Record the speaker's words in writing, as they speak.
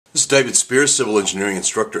David Spear, Civil Engineering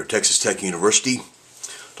Instructor at Texas Tech University,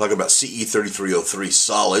 talking about CE 3303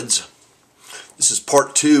 solids. This is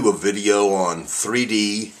part 2 of video on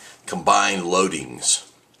 3D combined loadings.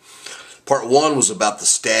 Part 1 was about the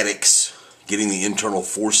statics, getting the internal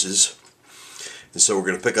forces, and so we're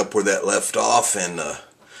going to pick up where that left off and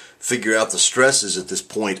figure out the stresses at this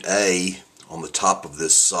point A on the top of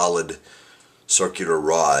this solid circular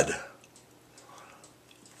rod.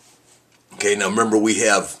 Okay, now remember we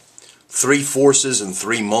have 3 forces and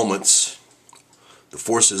 3 moments. The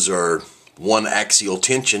forces are 1 axial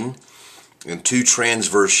tension and 2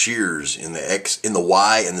 transverse shears in the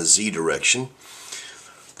Y and the Z direction.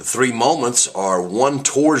 The 3 moments are 1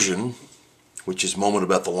 torsion, which is moment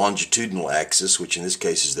about the longitudinal axis, which in this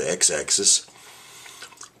case is the x-axis,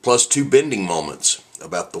 plus 2 bending moments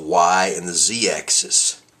about the Y and the Z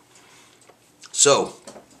axis. So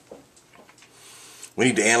we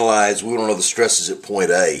need to analyze, we want to know the stresses at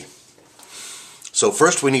point A. So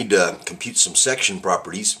first we need to compute some section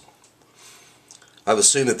properties. I've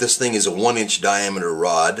assumed that this thing is a 1-inch diameter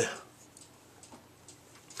rod.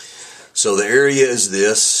 So the area is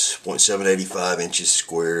this, 0.785 inches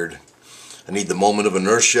squared. I need the moment of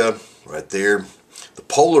inertia right there, the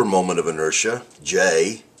polar moment of inertia,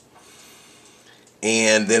 J.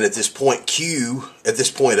 And then at this point Q, at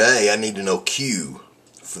this point A, I need to know Q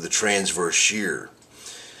for the transverse shear.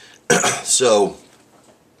 So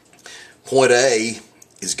point A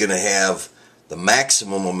is going to have the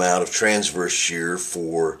maximum amount of transverse shear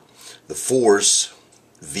for the force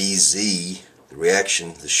VZ, the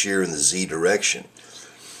reaction, the shear in the Z direction.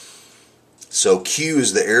 So Q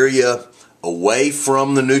is the area away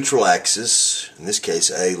from the neutral axis. In this case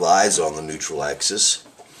A lies on the neutral axis,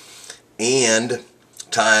 and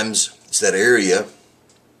times, it's that area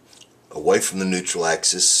away from the neutral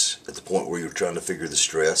axis at the point where you're trying to figure the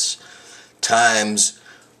stress, times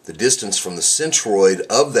the distance from the centroid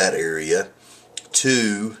of that area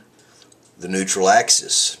to the neutral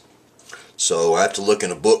axis. So I have to look in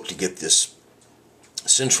a book to get this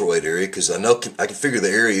centroid area, because I know I can figure the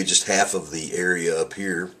area just half of the area up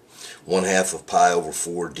here, 1/2 of pi over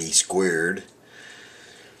 4 d squared.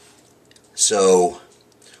 So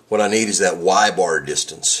what I need is that y bar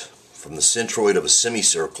distance from the centroid of a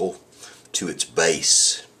semicircle to its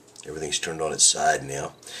base. Everything's turned on its side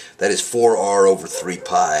now. That is 4r over 3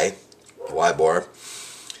 pi, y bar.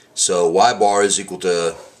 So y bar is equal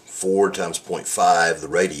to 4 times 0.5, the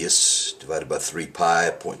radius, divided by 3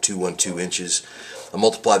 pi, 0.212 inches. I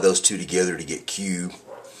multiply those two together to get Q.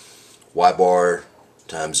 Y bar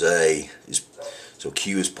times A is, so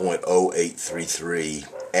Q is 0.0833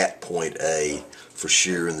 at point A for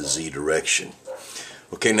shear in the Z direction.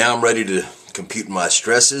 Okay, now I'm ready to compute my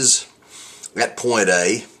stresses at point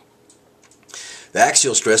A. The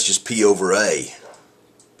axial stress is P over A.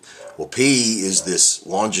 Well, P is this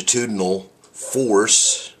longitudinal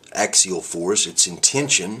force, axial force, it's in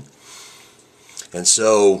tension, and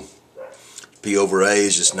so P over A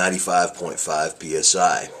is just 95.5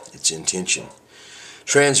 psi. It's in tension.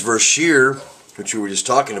 Transverse shear, which we were just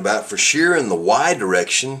talking about, for shear in the Y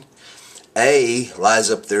direction, A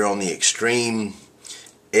lies up there on the extreme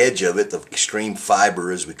edge of it, the extreme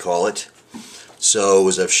fiber as we call it. So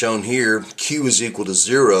as I've shown here, Q is equal to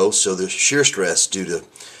 0, so the shear stress due to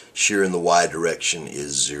shear in the Y direction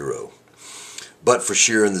is 0. But for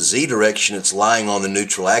shear in the Z direction, it's lying on the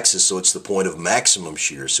neutral axis, so it's the point of maximum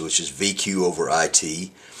shear, so it's just VQ over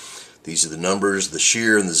IT. These are the numbers. The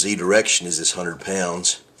shear in the Z direction is this 100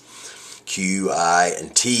 pounds. Q, I,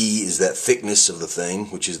 and T is that thickness of the thing,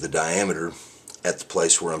 which is the diameter at the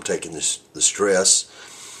place where I'm taking the stress.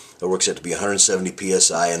 That works out to be 170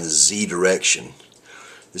 psi in the Z direction.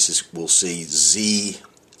 This is, we'll see, ZX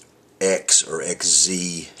or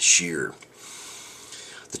XZ shear.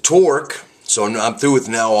 The torque, so I'm through with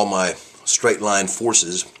now all my straight line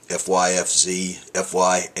forces, Fy, Fz,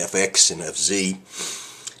 Fy, Fx, and Fz.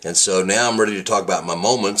 And so now I'm ready to talk about my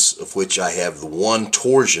moments, of which I have the 1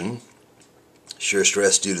 torsion. Shear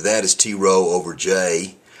stress due to that is T rho over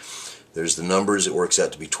J. There's the numbers. It works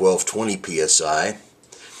out to be 1220 psi.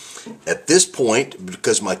 At this point,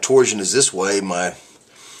 because my torsion is this way, my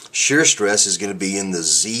shear stress is going to be in the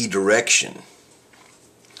Z direction.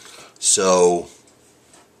 So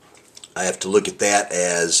I have to look at that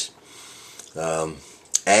as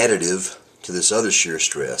additive to this other shear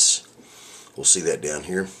stress. We'll see that down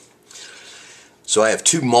here. So I have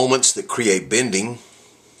 2 moments that create bending.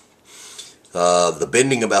 The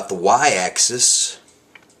bending about the y-axis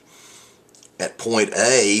at point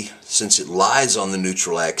A, since it lies on the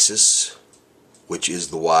neutral axis, which is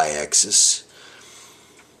the y-axis,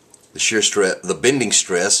 the shear stress, the bending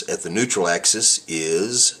stress at the neutral axis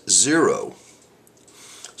is 0.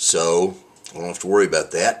 So I don't have to worry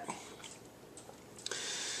about that.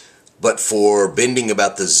 But for bending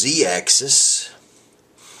about the z-axis,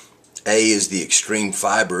 A is the extreme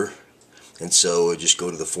fiber, and so I just go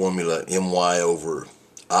to the formula my over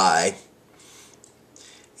I,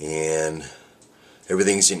 and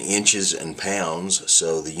everything's in inches and pounds,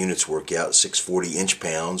 so the units work out. 640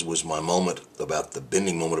 inch-pounds was my moment about the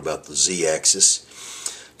bending moment about the z-axis,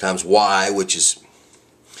 times y, which is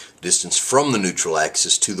distance from the neutral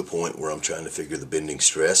axis to the point where I'm trying to figure the bending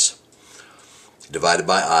stress, divided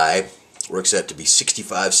by I, works out to be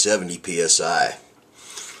 6570 psi.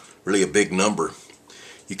 Really a big number.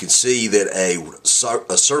 You can see that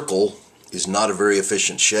a circle is not a very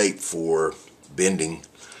efficient shape for bending,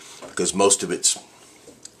 because most of its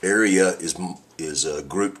area is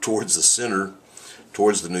grouped towards the center,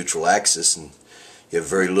 towards the neutral axis, and you have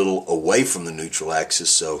very little away from the neutral axis,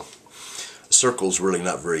 so a circle is really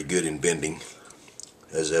not very good in bending,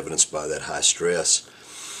 as evidenced by that high stress.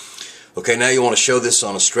 Okay, now you want to show this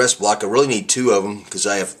on a stress block. I really need two of them because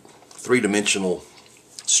I have three-dimensional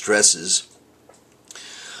stresses.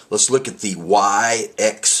 Let's look at the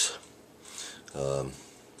y-x 2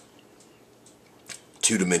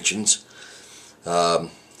 dimensions.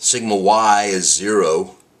 Sigma y is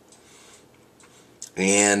 0,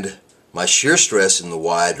 and my shear stress in the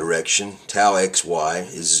y direction, tau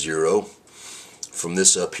xy, is 0. From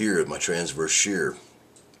this up here, my transverse shear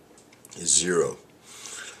is 0.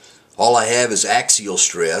 All I have is axial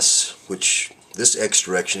stress, which this x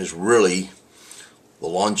direction is really the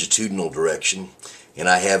longitudinal direction, and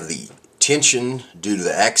I have the tension due to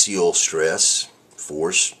the axial stress,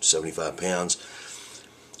 force, 75 pounds,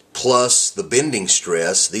 plus the bending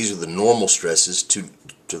stress. These are the normal stresses to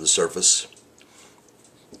the surface,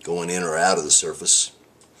 going in or out of the surface.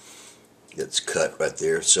 It's cut right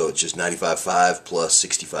there, so it's just 95.5 plus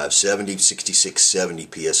 6570,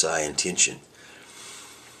 6670 psi in tension.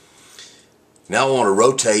 Now I want to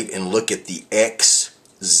rotate and look at the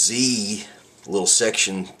XZ little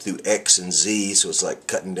section through X and Z, so it's like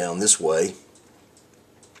cutting down this way.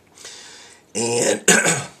 And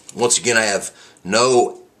once again, I have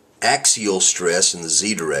no axial stress in the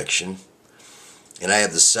Z direction, and I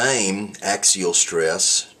have the same axial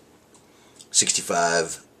stress,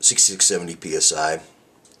 6670 psi.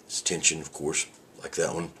 It's tension, of course, like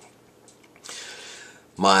that one.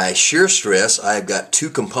 My shear stress, I've got two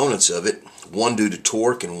components of it, one due to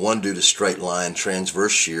torque and one due to straight line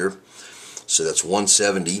transverse shear. So that's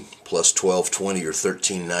 170 plus 1220 or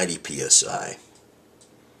 1390 psi.